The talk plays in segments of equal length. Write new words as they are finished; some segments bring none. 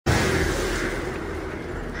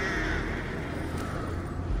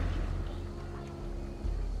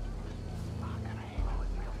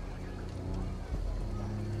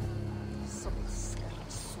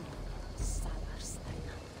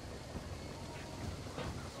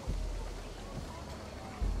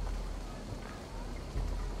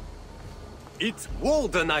It's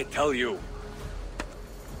Walden, I tell you!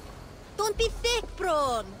 Don't be thick,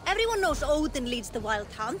 Braun. Everyone knows Odin leads the wild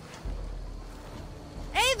hunt.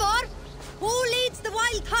 Eivor! Who leads the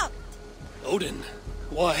wild hunt? Odin.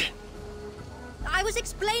 Why? I was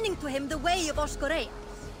explaining to him the way of OSKOREIA.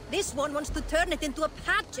 This one wants to turn it into a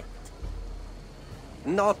pageant.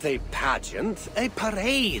 Not a pageant, a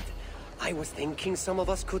parade. I was thinking some of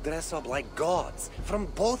us could dress up like gods from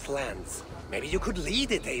both lands. Maybe you could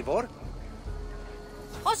lead it, Eivor.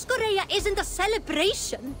 OSKOREIA isn't a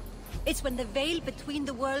celebration. It's when the veil between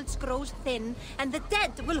the worlds grows thin, and the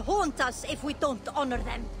dead will haunt us if we don't honor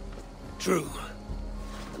them. True.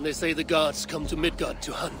 And they say the gods come to Midgard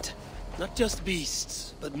to hunt. Not just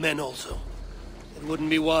beasts, but men also. It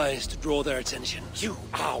wouldn't be wise to draw their attention. You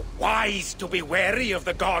are wise to be wary of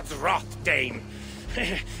the gods' wrath, Dame.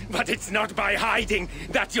 But it's not by hiding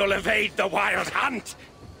that you'll evade the wild hunt.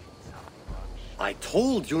 I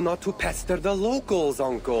told you not to pester the locals,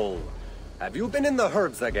 Uncle. Have you been in the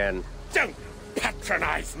herbs again? Don't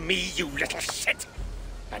patronize me, you little shit!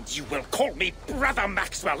 And you will call me Brother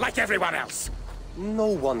Maxwell like everyone else! No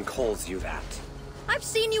one calls you that. I've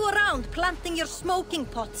seen you around planting your smoking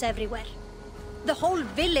pots everywhere. The whole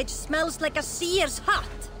village smells like a seer's hut.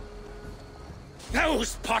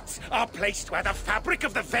 Those pots are placed where the fabric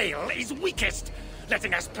of the veil is weakest,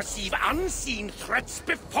 letting us perceive unseen threats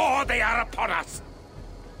before they are upon us.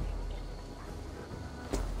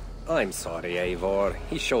 I'm sorry, Eivor.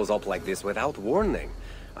 He shows up like this without warning.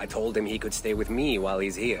 I told him he could stay with me while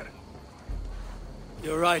he's here.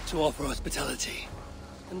 You're right to offer hospitality.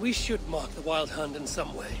 And we should mark the wild hunt in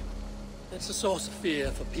some way. It's a source of fear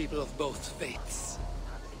for people of both faiths.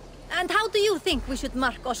 And how do you think we should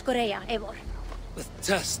mark OSKOREIA, Eivor? With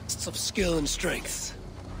tests of skill and strength.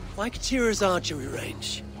 Like Tyr's archery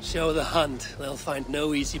range. Show the hunt, they'll find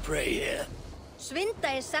no easy prey here.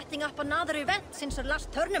 Svinda is setting up another event since her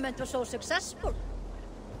last tournament was so successful.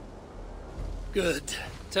 Good.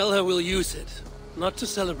 Tell her we'll use it. Not to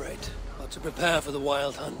celebrate, but to prepare for the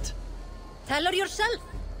wild hunt. Tell her yourself.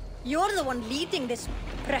 You're the one leading this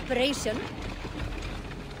preparation.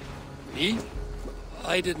 Me?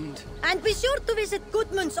 I didn't... And be sure to visit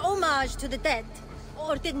Gudmund's homage to the dead.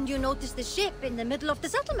 Or didn't you notice the ship in the middle of the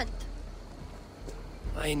settlement?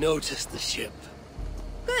 I noticed the ship.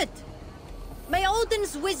 Good. May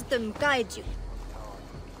Odin's wisdom guide you.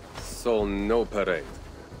 So, no parade.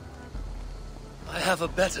 I have a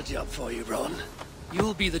better job for you, Ron.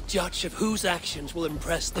 You'll be the judge of whose actions will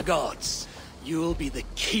impress the gods. You'll be the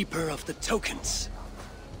keeper of the tokens.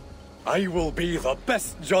 I will be the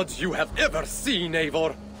best judge you have ever seen,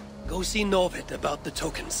 Eivor. Go see Norvid about the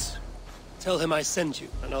tokens. Tell him I sent you,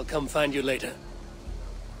 and I'll come find you later.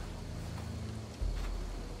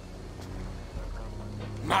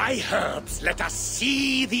 My herbs let us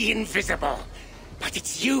see the invisible. But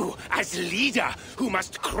it's you, as leader, who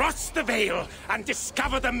must cross the veil and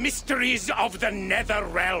discover the mysteries of the Nether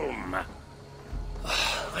Realm.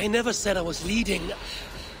 I never said I was leading.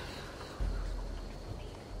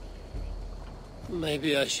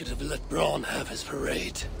 Maybe I should have let Braun have his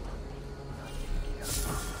parade.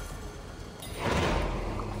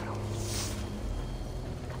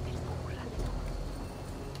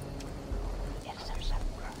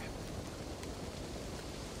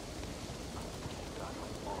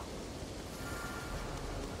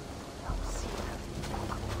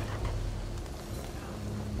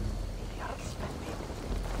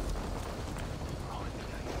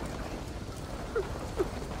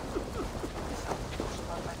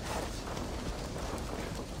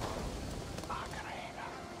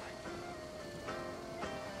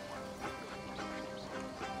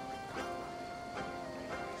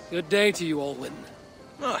 Good day to you, Olwyn.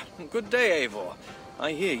 Ah, good day, Eivor.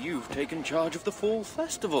 I hear you've taken charge of the Fall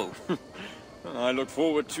Festival. I look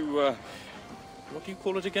forward to, what do you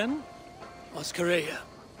call it again? OSKOREIA.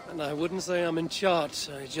 And I wouldn't say I'm in charge,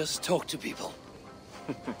 I just talk to people.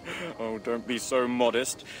 Oh, don't be so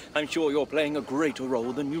modest. I'm sure you're playing a greater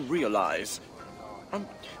role than you realize.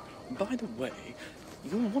 By the way,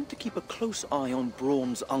 you'll want to keep a close eye on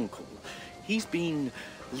Braun's uncle. He's been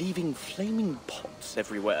leaving flaming pots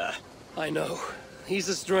everywhere. I know. He's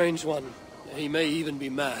a strange one. He may even be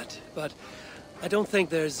mad, but I don't think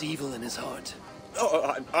there's evil in his heart.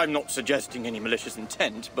 Oh, I'm not suggesting any malicious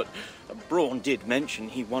intent, but Braun did mention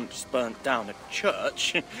he once burnt down a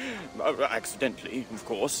church. Accidentally, of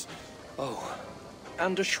course. Oh.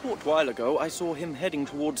 And a short while ago, I saw him heading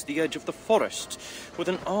towards the edge of the forest with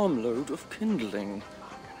an armload of kindling.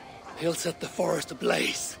 He'll set the forest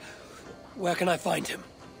ablaze. Where can I find him?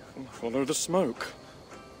 Follow the smoke.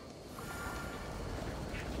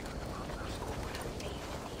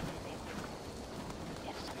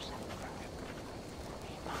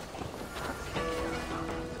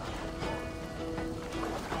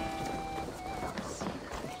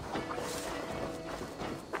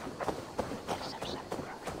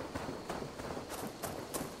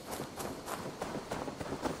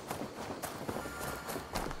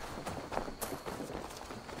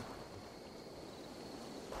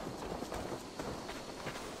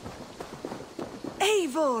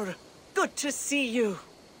 Eivor! Good to see you.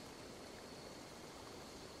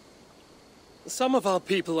 Some of our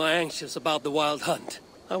people are anxious about the Wild Hunt.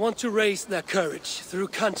 I want to raise their courage through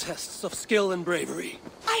contests of skill and bravery.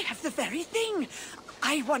 I have the very thing.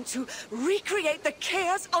 I want to recreate the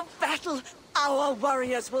chaos of battle. Our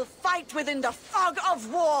warriors will fight within the fog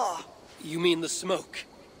of war. You mean the smoke?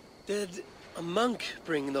 Did a monk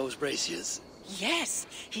bring those braziers? Yes,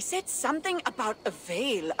 he said something about a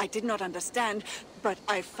veil I did not understand, but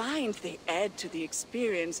I find they add to the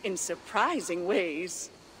experience in surprising ways.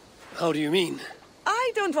 How do you mean?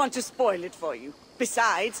 I don't want to spoil it for you.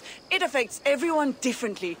 Besides, it affects everyone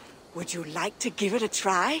differently. Would you like to give it a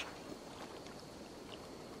try?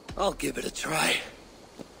 I'll give it a try.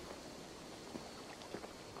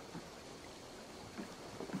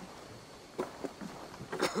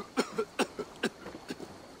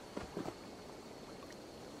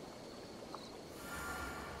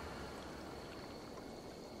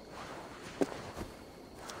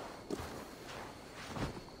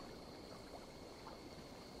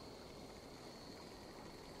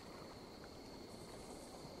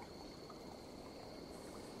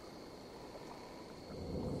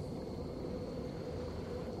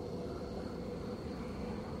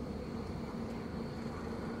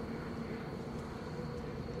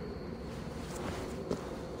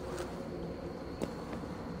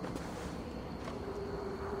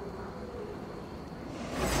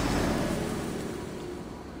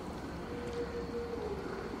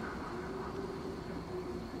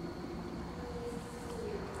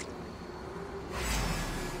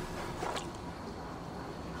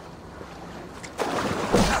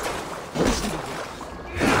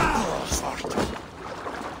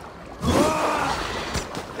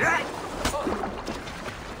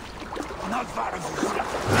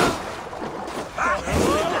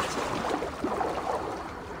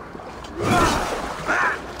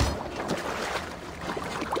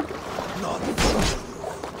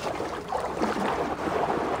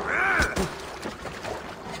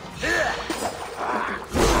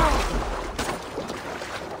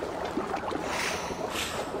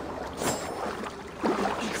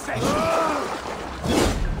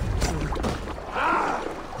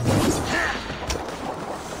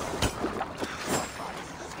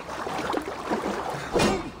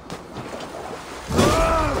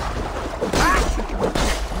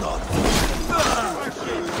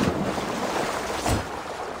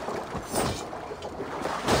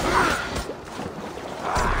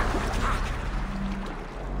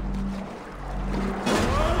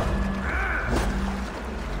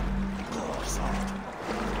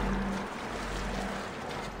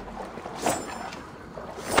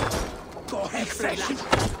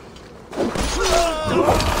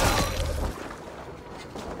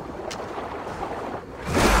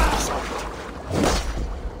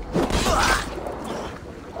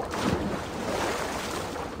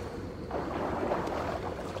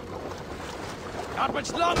 Not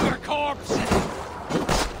much longer, corpse!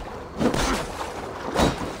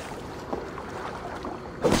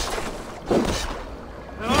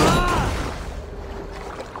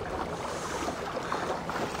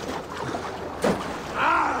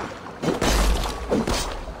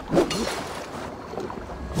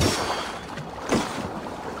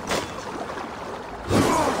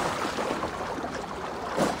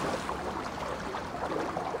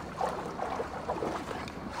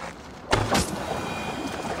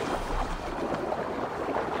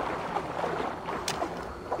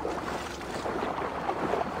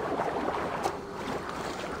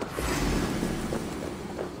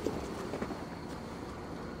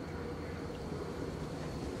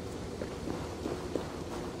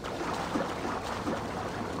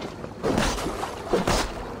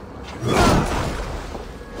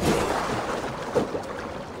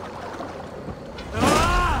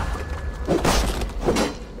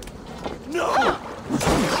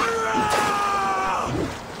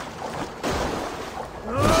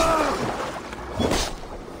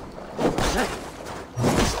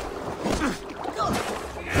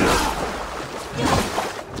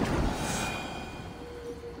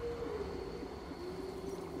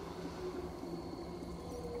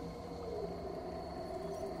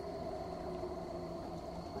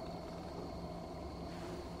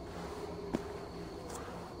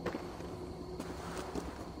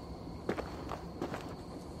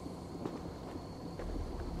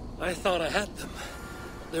 I thought I had them.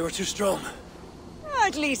 They were too strong.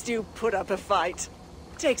 At least you put up a fight.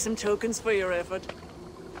 Take some tokens for your effort.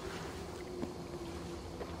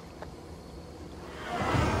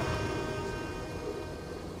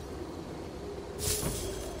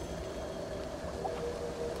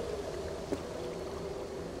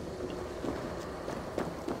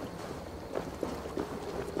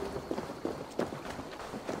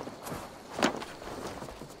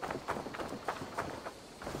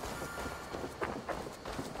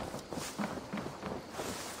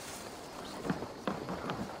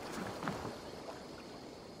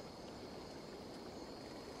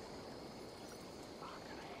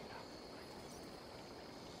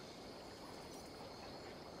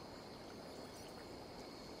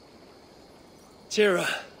 Tira,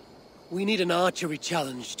 we need an archery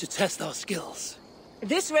challenge to test our skills.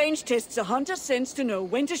 This range tests a hunter's sense to know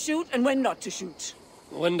when to shoot and when not to shoot.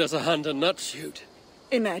 When does a hunter not shoot?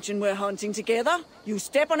 Imagine we're hunting together, you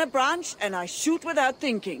step on a branch, and I shoot without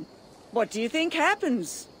thinking. What do you think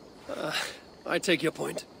happens? I take your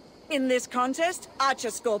point. In this contest,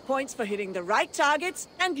 archers score points for hitting the right targets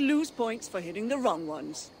and lose points for hitting the wrong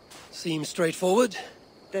ones. Seems straightforward.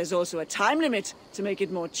 There's also a time limit to make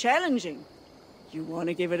it more challenging. You want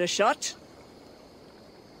to give it a shot?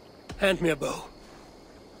 Hand me a bow.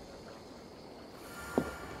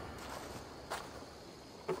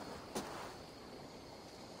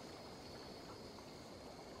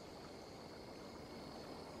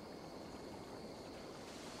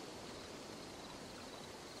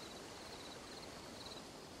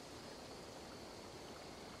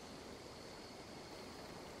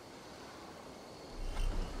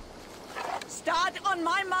 Start on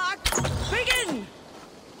my mark. Begin!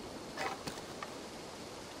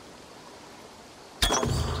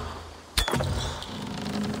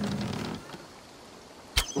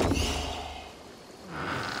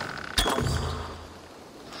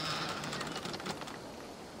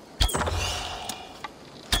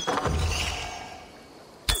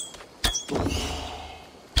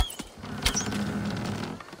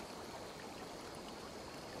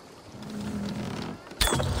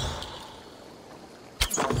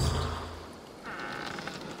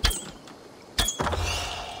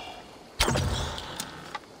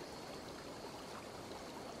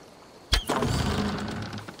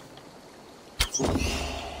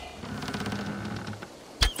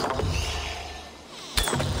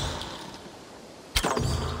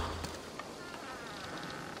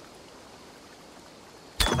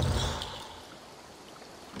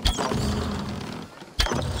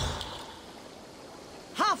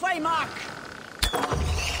 Halfway mark!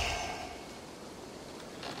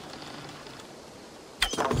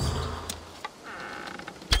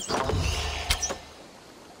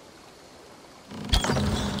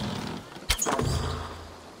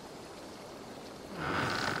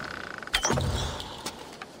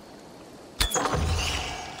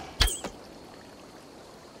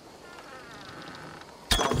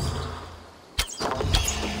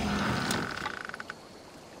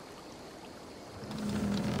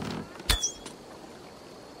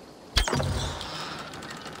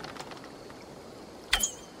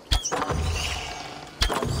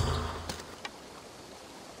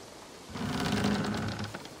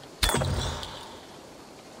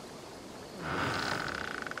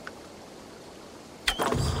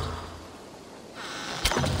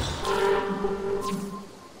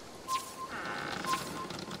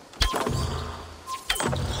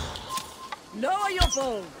 Lower your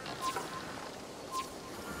bow.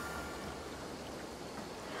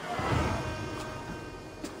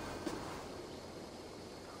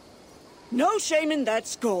 No shame in that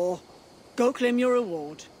score. Go claim your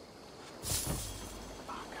reward.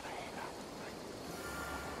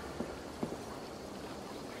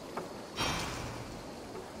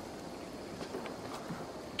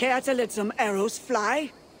 Care to let some arrows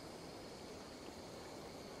fly?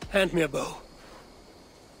 Hand me a bow.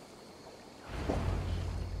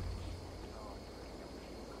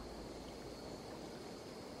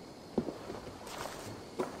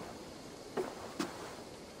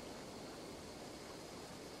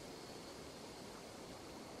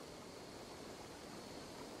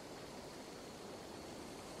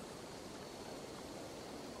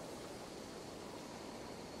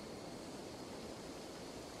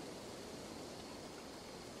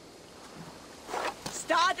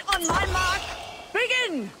 Start on my mark.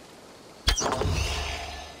 Begin!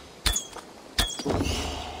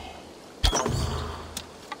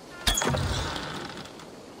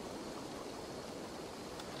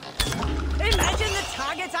 Imagine the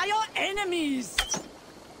targets are your enemies!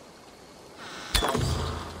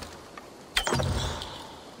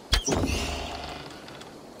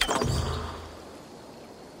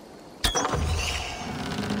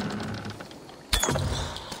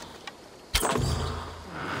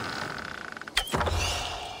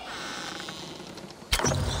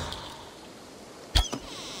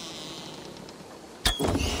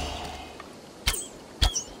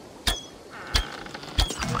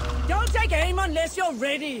 Don't take aim unless you're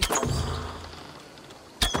ready.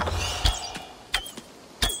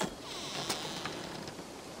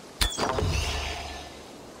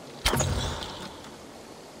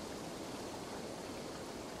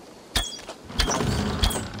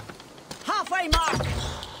 Halfway mark.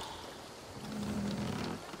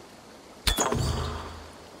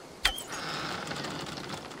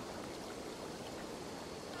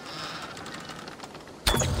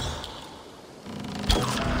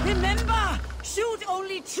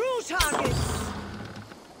 only true targets!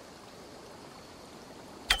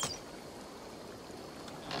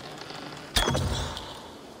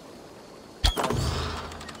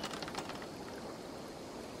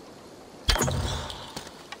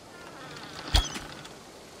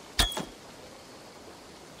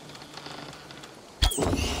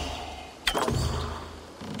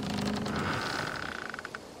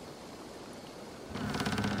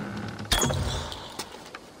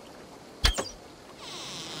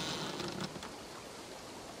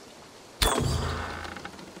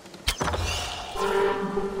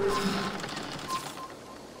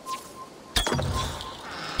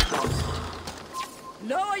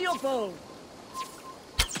 Lower your bow!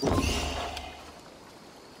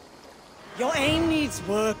 Your aim needs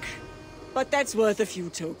work, but that's worth a few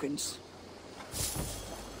tokens.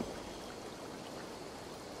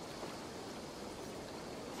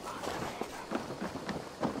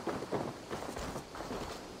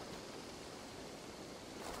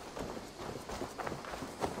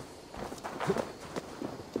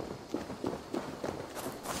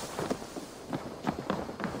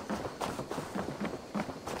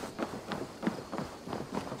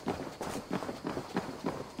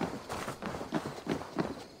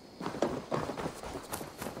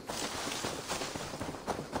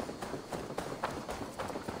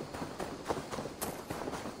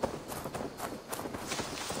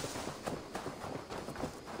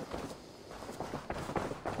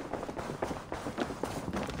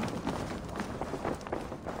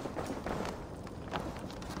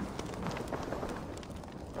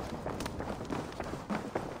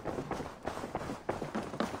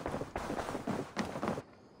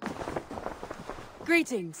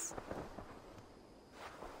 Greetings.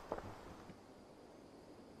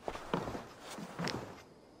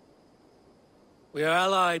 We are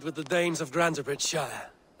allied with the Danes of Grantebridgeshire.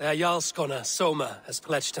 Their Jarlskona, Soma, has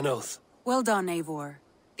pledged an oath. Well done, Eivor.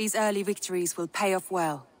 These early victories will pay off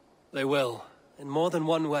well. They will. In more than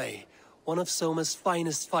one way. One of Soma's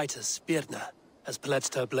finest fighters, Birna, has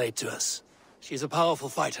pledged her blade to us. She's a powerful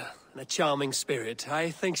fighter and a charming spirit.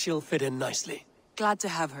 I think she'll fit in nicely. Glad to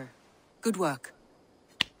have her. Good work.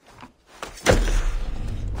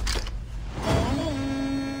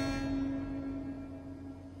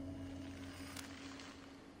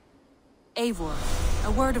 Eivor,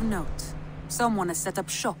 a word of note. Someone has set up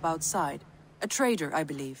shop outside. A trader, I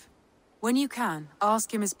believe. When you can,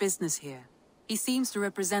 ask him his business here. He seems to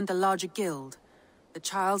represent a larger guild. The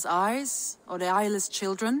Child's Eyes? Or the Eyeless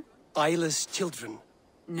Children? Eyeless children?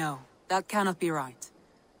 No, that cannot be right.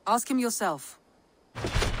 Ask him yourself.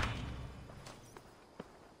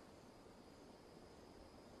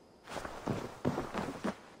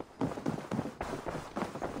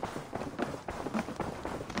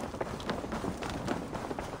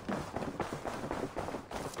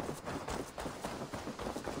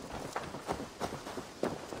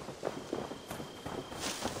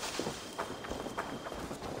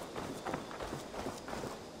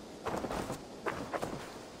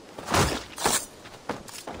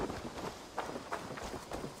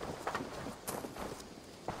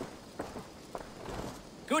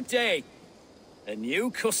 Good day. A new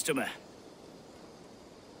customer.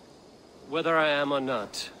 Whether I am or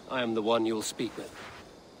not, I am the one you'll speak with.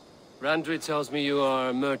 Randri tells me you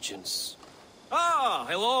are merchants. Ah,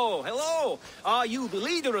 hello, hello. Are you the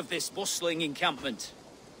leader of this bustling encampment?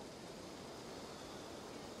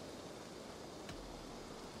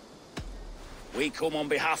 We come on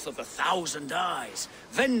behalf of the Thousand Eyes,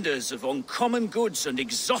 vendors of uncommon goods and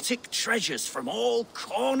exotic treasures from all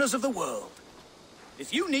corners of the world.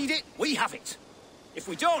 If you need it, we have it. If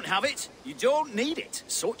we don't have it, you don't need it.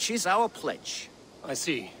 Such is our pledge. I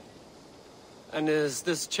see. And is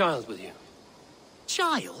this child with you?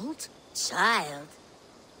 Child? Child?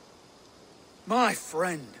 My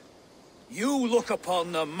friend, you look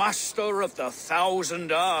upon the master of the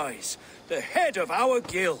Thousand Eyes, the head of our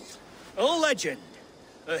guild, a legend,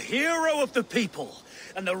 a hero of the people,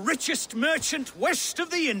 and the richest merchant west of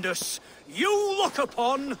the Indus. You look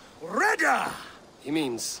upon Reda! He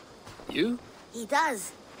means you? He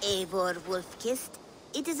does, Eivor Wolf-Kissed.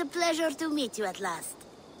 It is a pleasure to meet you at last.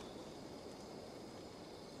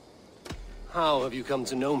 How have you come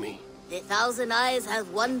to know me? The Thousand Eyes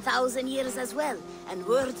have 1,000 years as well, and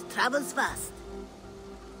word travels fast.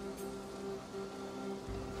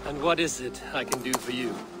 And what is it I can do for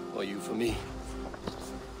you, or you for me?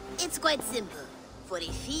 It's quite simple. For a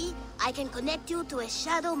fee, I can connect you to a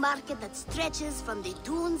shadow market that stretches from the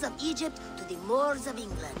dunes of Egypt to the moors of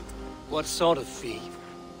England. What sort of fee?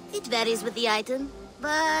 It varies with the item,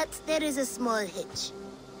 but there is a small hitch.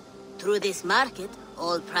 Through this market,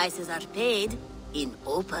 all prices are paid, in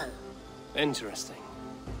opal. Interesting.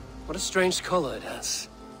 What a strange color it has.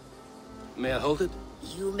 May I hold it?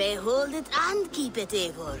 You may hold it and keep it,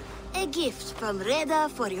 Eivor. A gift from Reda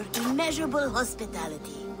for your immeasurable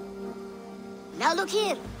hospitality. Now look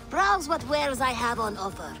here. Browse what wares I have on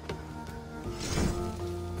offer.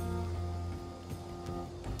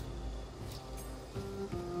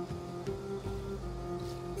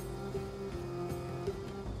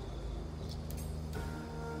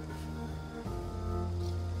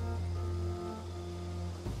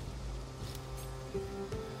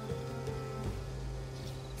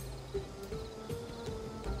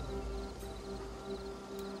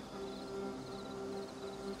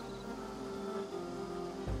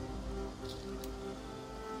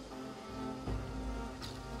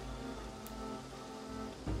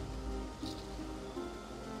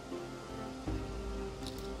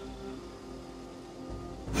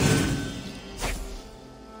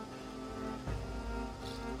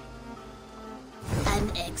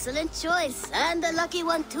 Excellent choice, and a lucky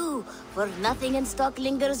one too, for nothing in stock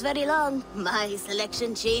lingers very long. My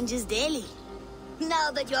selection changes daily. Now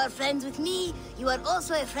that you are friends with me, you are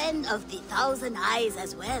also a friend of the Thousand Eyes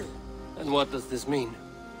as well. And what does this mean?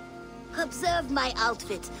 Observe my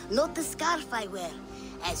outfit, note the scarf I wear.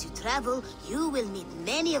 As you travel, you will meet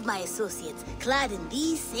many of my associates, clad in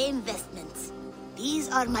these same vestments. These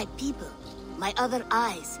are my people, my other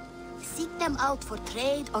eyes. Seek them out for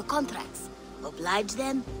trade or contracts. Oblige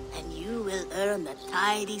them, and you will earn a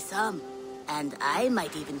tidy sum. And I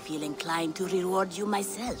might even feel inclined to reward you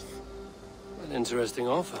myself. An interesting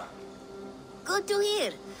offer. Good to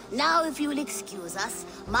hear. Now, if you will excuse us,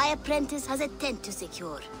 my apprentice has a tent to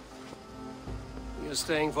secure. You're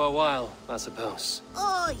staying for a while, I suppose.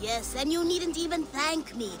 Oh, yes, and you needn't even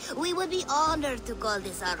thank me. We would be honored to call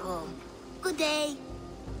this our home. Good day.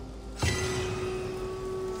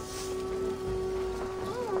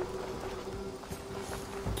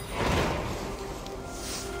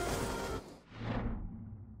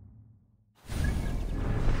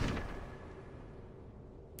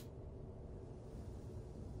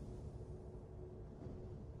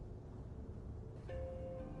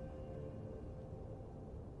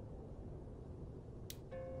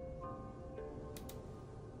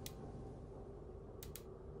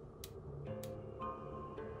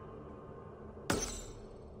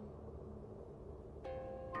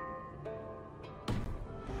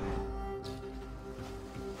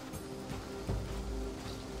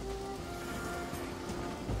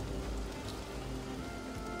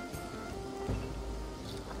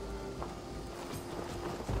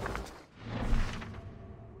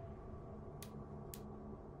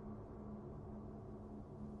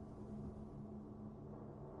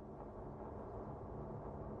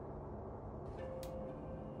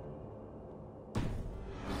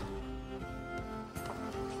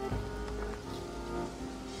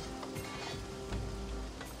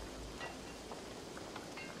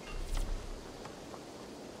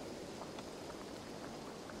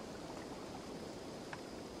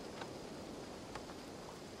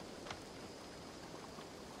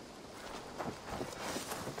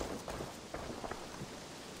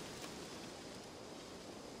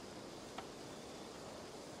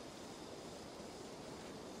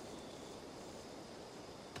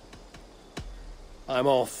 I'm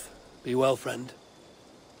off. Be well, friend.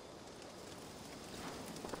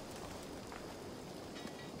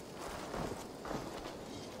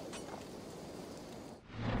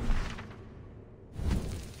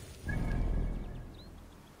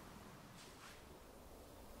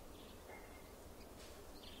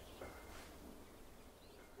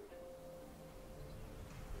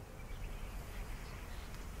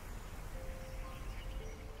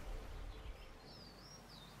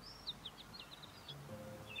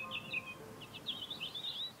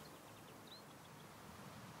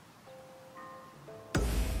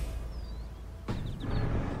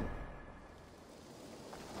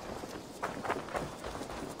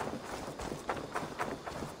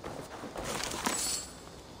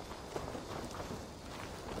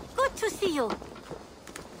 To see you.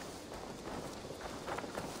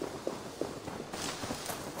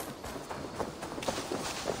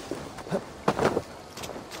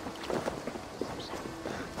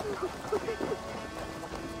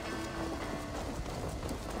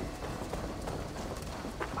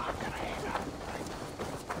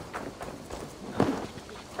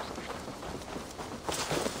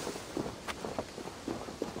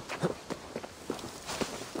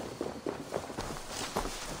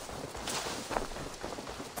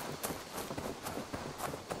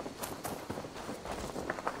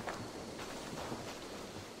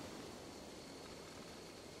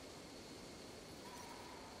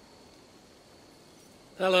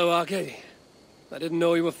 Hello, Arcady. I didn't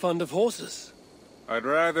know you were fond of horses. I'd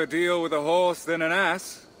rather deal with a horse than an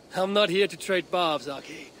ass. I'm not here to trade barbs,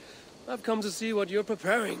 Arcady. I've come to see what you're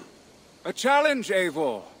preparing. A challenge,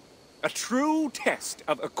 Eivor. A true test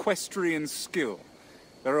of equestrian skill.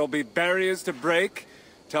 There'll be barriers to break,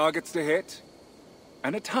 targets to hit,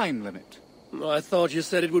 and a time limit. I thought you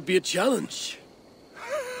said it would be a challenge.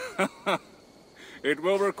 It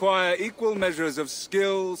will require equal measures of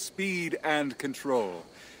skill, speed, and control.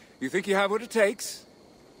 You think you have what it takes?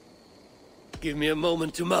 Give me a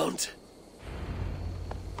moment to mount.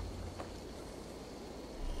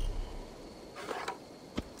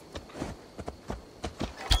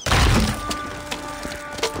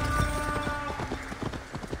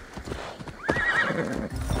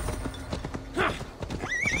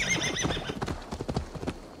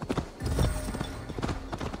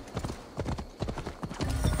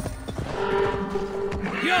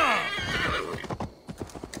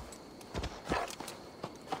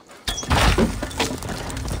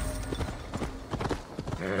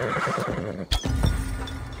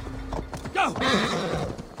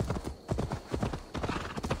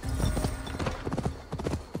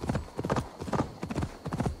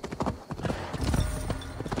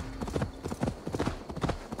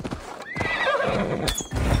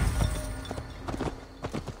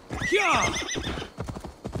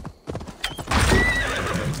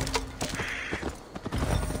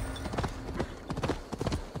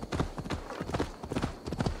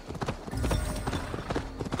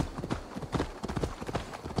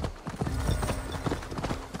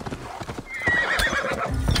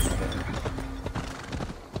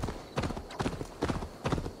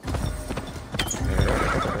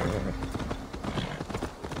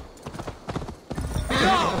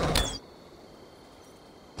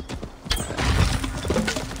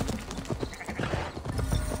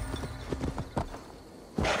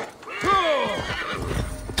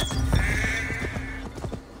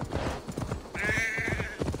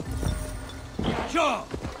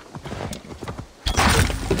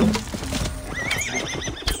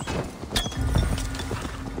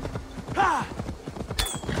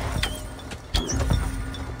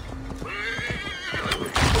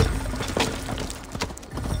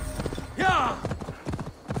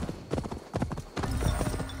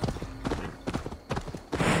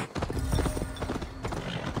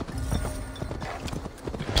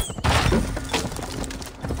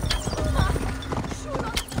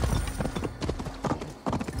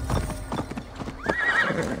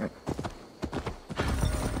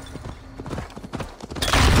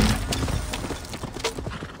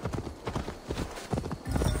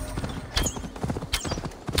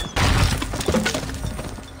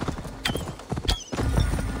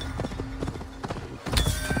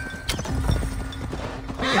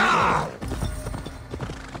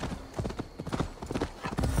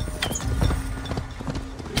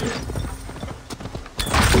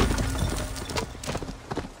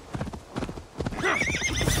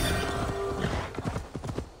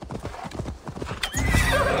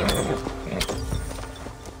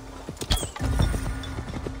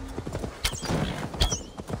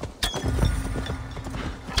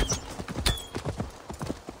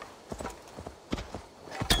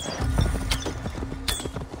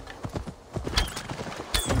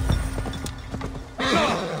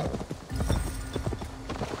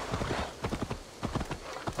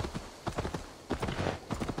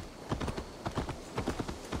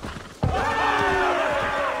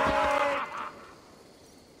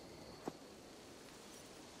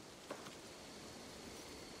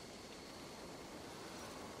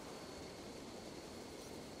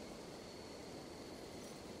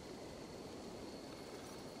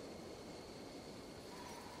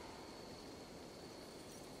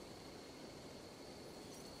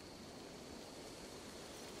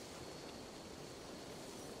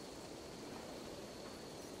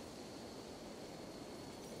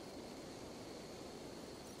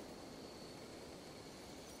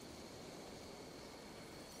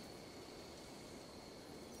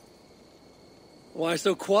 Why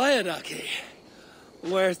so quiet, Aki?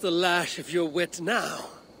 Where's the lash of your wit now?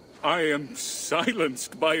 I am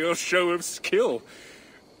silenced by your show of skill.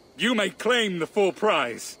 You may claim the full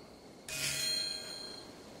prize.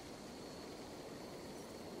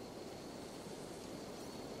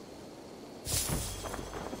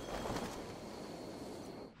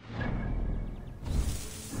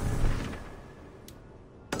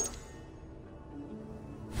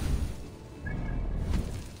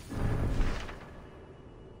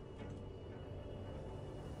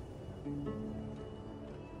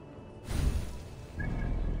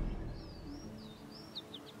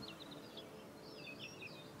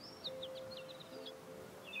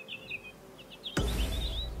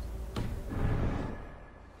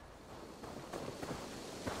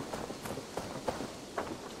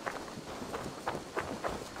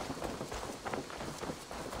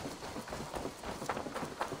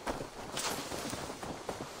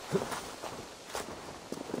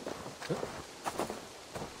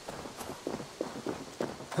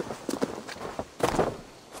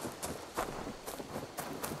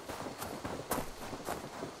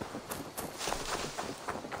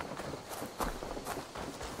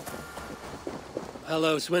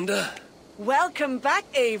 Hello, Swinder. Welcome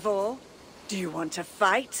back, Eivor. Do you want to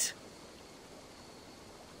fight?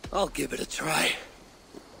 I'll give it a try.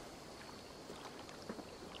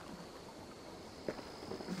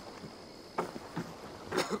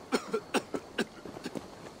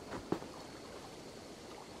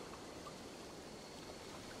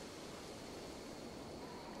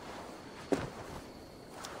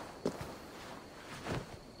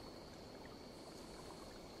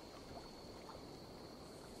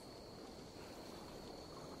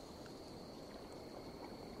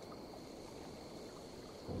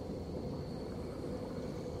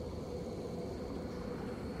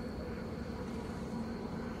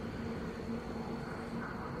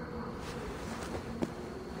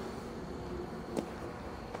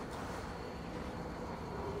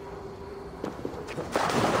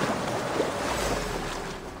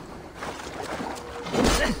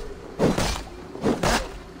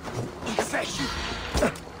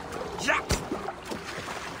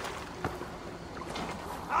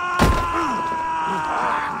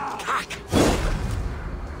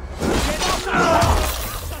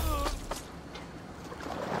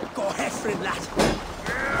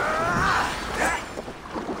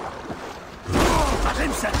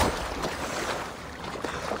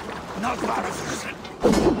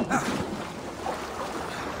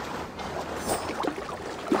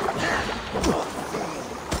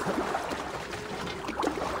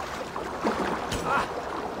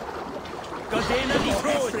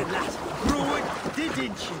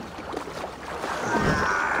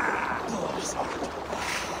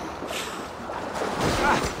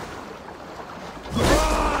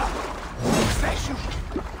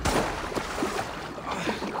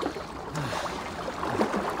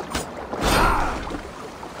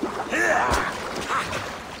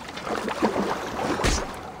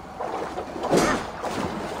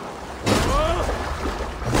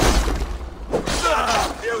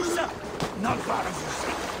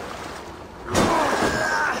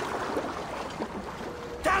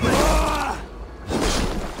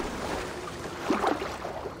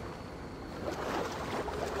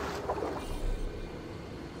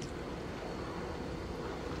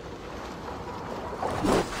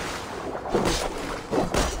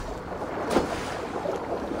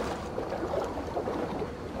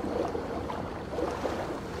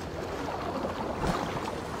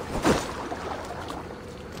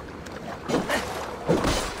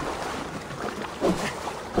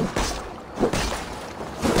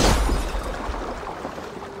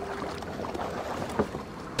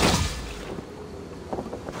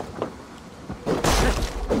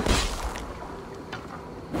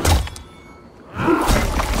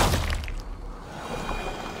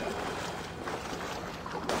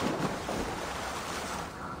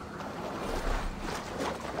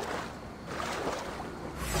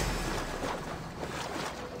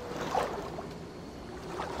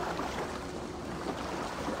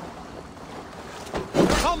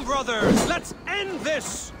 Brothers, let's end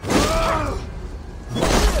this!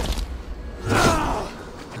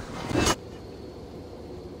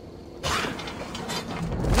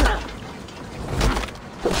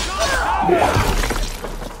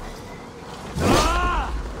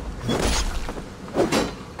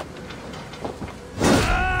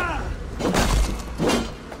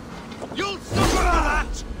 You'll suffer for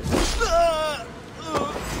that!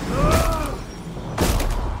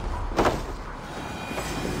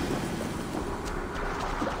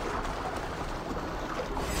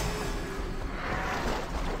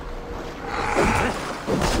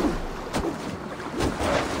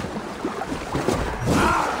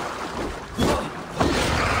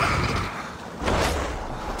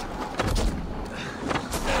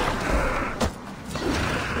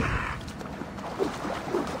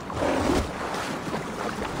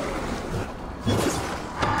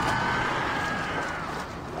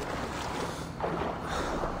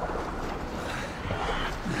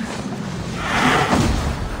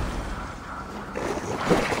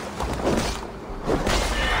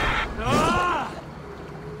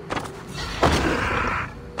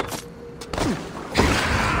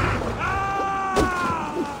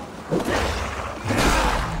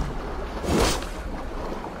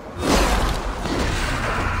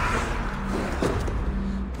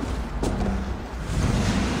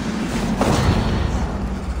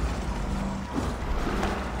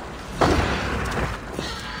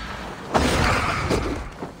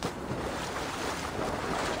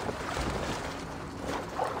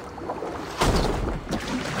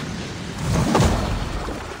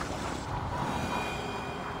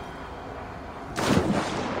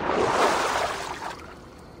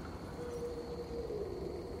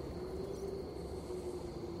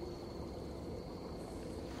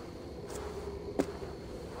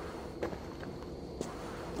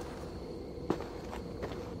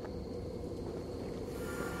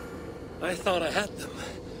 I thought I had them,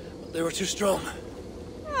 but they were too strong.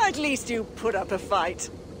 At least you put up a fight.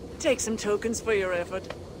 Take some tokens for your effort.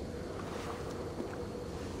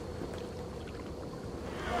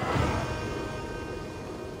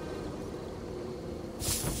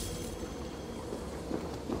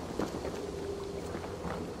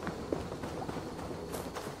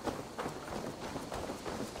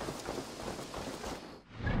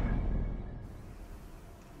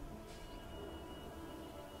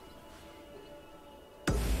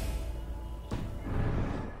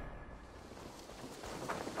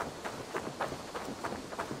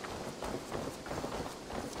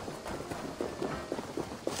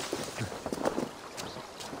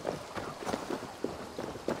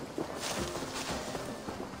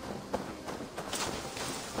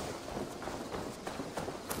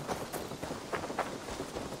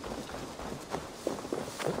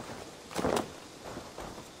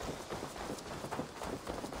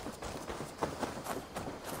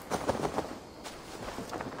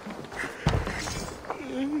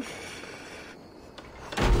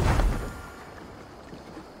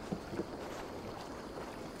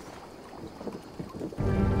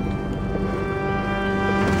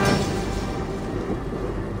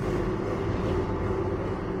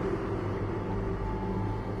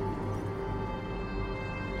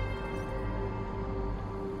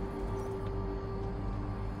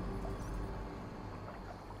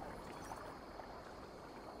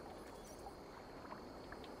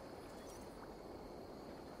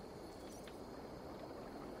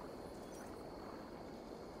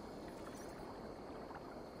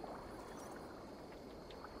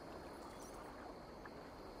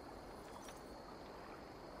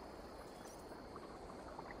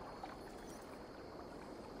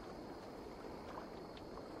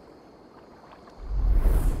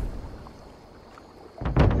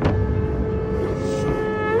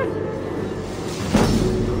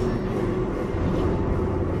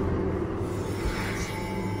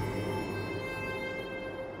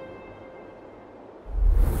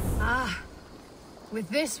 With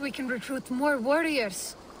this, we can recruit more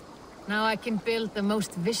warriors. Now I can build the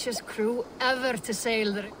most vicious crew ever to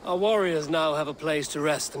sail the... Our warriors now have a place to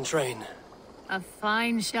rest and train. A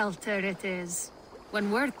fine shelter it is. When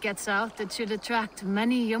word gets out, it should attract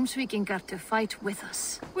many Jomsvikingar to fight with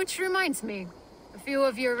us. Which reminds me, a few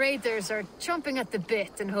of your raiders are chomping at the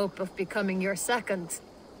bit in hope of becoming your second.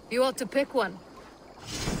 You ought to pick one.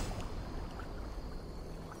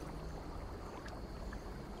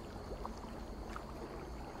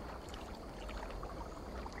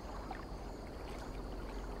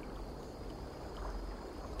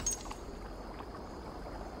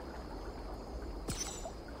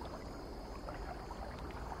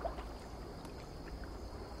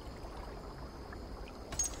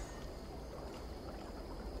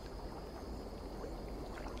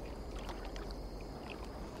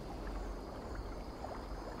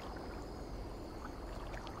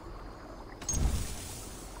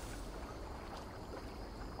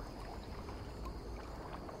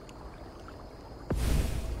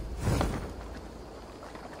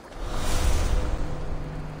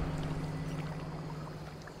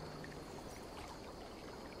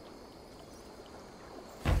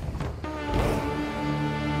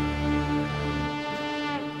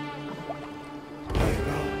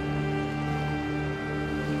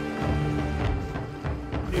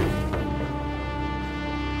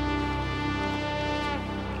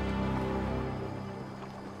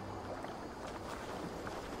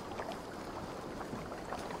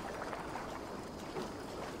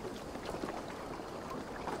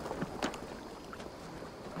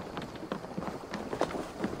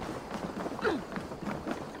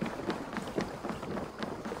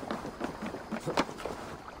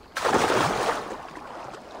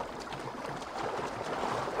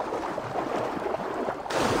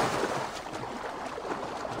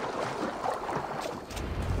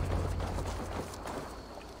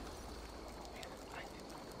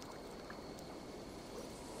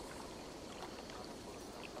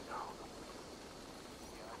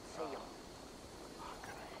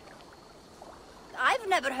 I've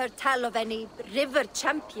never heard tell of any river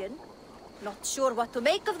champion. Not sure what to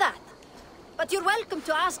make of that. But you're welcome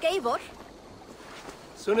to ask Eivor.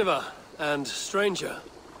 Sunniva, and stranger,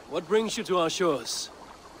 what brings you to our shores?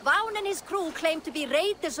 Vaun and his crew claim to be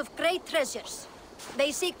raiders of great treasures.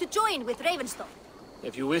 They seek to join with Ravenstone.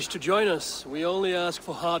 If you wish to join us, we only ask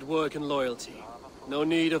for hard work and loyalty. No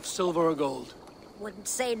need of silver or gold. Wouldn't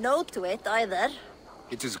say no to it, either.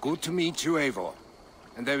 It is good to meet you, Eivor.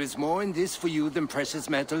 And there is more in this for you than precious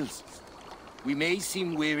metals. We may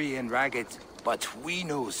seem weary and ragged, but we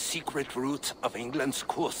know secret route of England's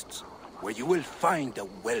coasts. where you will find a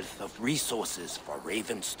wealth of resources for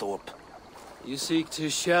Ravensthorpe. You seek to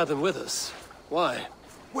share them with us. Why?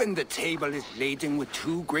 When the table is laden with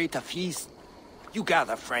too great a feast, you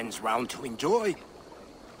gather friends round to enjoy.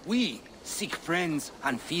 We seek friends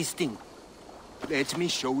and feasting. Let me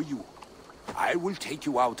show you. I will take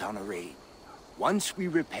you out on a raid, once we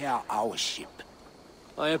repair our ship.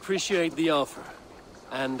 I appreciate the offer,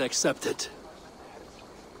 and accept it.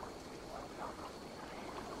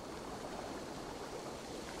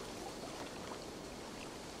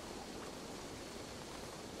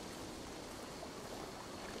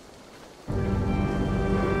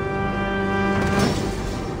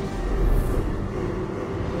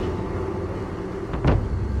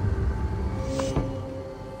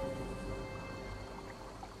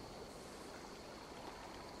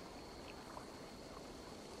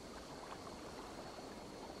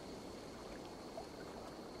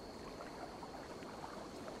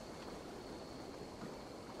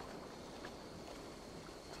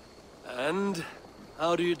 And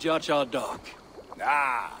how do you judge our dock?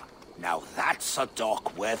 Ah, now that's a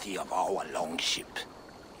dock worthy of our longship.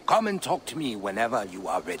 Come and talk to me whenever you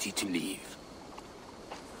are ready to leave.